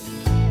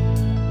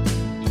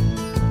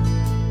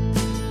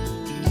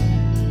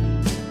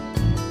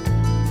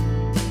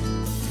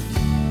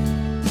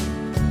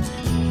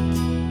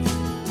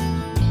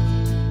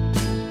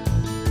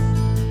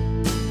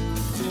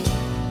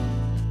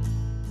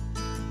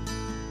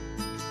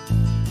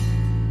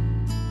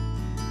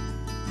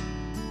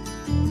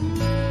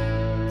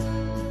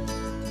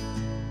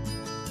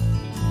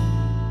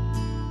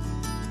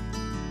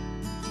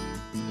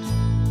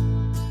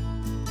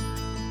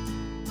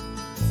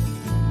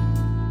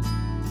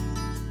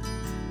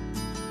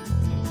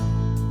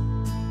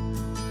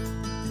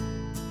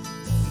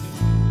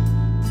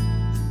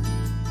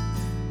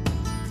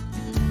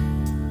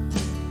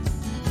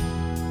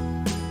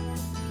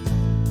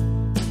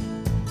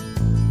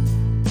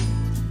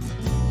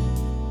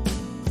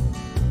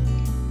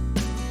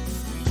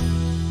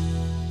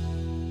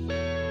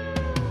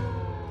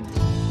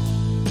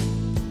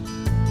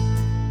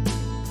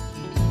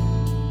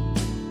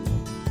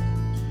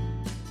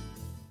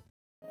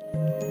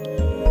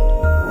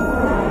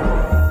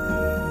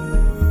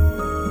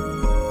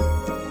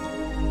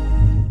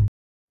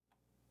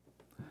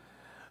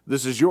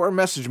This is your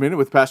Message Minute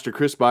with Pastor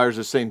Chris Byers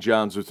of St.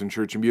 John's Lutheran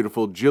Church in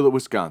beautiful Gillett,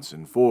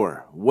 Wisconsin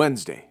for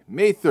Wednesday,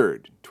 May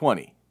 3rd,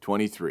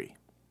 2023.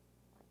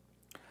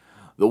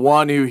 The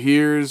one who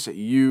hears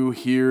you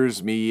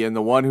hears me, and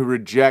the one who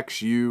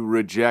rejects you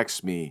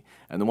rejects me,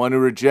 and the one who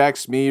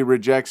rejects me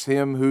rejects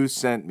him who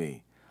sent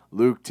me.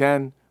 Luke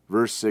 10,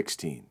 verse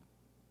 16.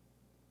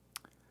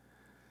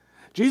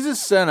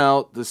 Jesus sent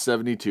out the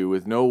 72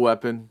 with no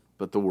weapon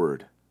but the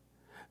word.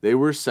 They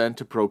were sent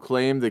to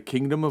proclaim the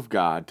kingdom of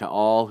God to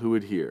all who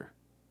would hear.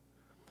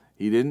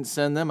 He didn't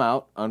send them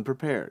out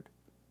unprepared.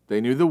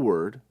 They knew the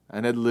word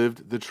and had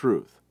lived the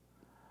truth.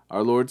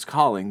 Our Lord's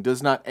calling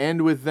does not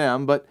end with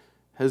them, but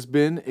has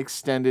been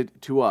extended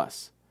to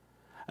us.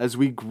 As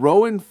we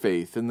grow in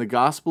faith and the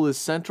gospel is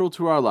central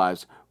to our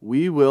lives,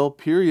 we will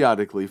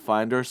periodically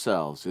find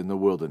ourselves in the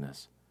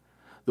wilderness.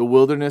 The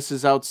wilderness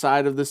is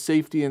outside of the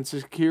safety and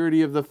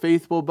security of the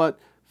faithful, but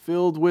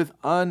filled with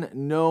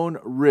unknown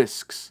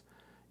risks.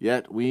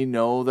 Yet we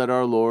know that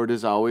our Lord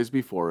is always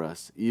before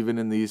us, even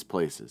in these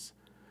places.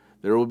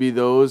 There will be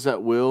those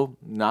that will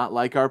not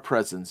like our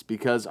presence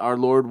because our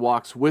Lord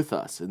walks with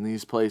us in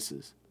these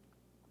places.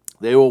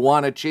 They will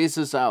want to chase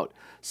us out,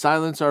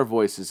 silence our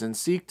voices, and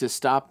seek to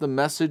stop the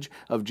message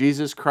of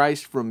Jesus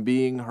Christ from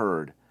being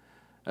heard.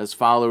 As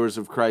followers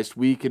of Christ,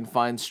 we can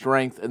find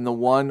strength in the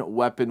one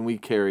weapon we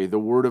carry, the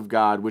Word of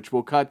God, which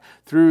will cut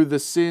through the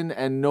sin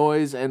and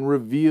noise and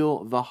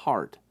reveal the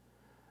heart.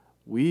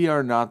 We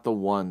are not the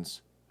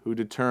ones who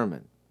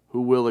determine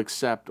who will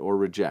accept or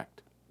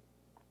reject.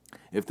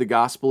 If the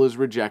gospel is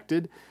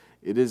rejected,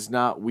 it is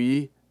not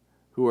we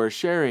who are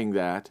sharing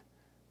that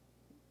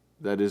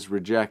is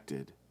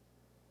rejected,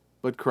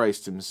 but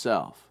Christ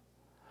himself.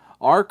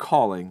 Our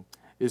calling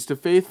is to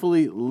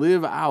faithfully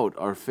live out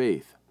our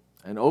faith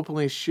and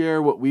openly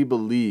share what we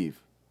believe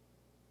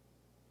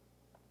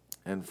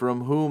and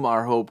from whom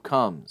our hope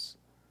comes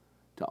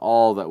to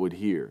all that would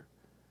hear.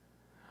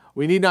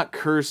 We need not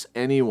curse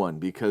anyone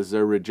because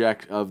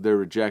of their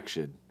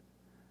rejection,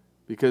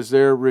 because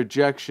their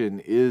rejection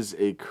is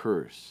a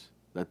curse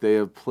that they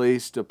have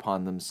placed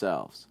upon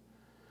themselves.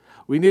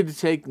 We need to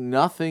take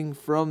nothing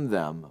from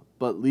them,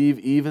 but leave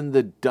even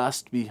the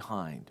dust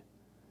behind.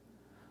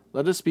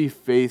 Let us be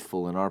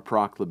faithful in our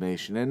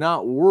proclamation and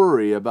not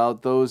worry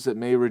about those that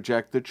may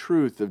reject the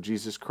truth of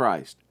Jesus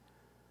Christ,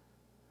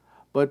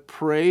 but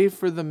pray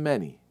for the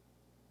many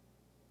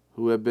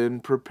who have been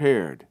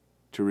prepared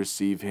to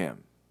receive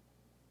him.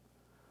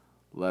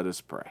 Let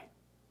us pray.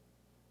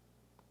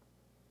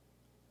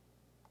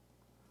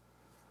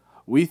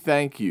 We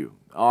thank you,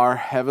 our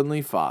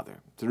Heavenly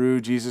Father,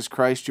 through Jesus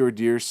Christ, your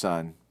dear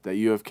Son, that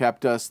you have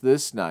kept us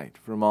this night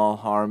from all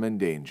harm and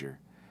danger.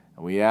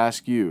 And we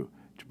ask you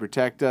to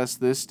protect us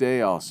this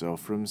day also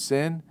from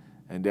sin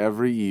and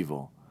every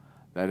evil,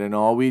 that in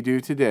all we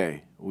do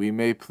today we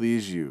may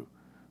please you.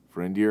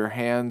 For into your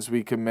hands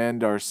we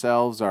commend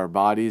ourselves, our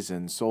bodies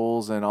and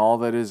souls, and all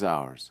that is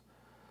ours.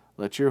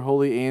 Let your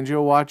holy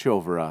angel watch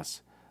over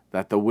us,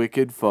 that the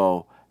wicked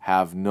foe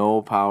have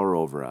no power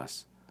over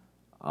us.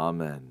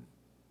 Amen.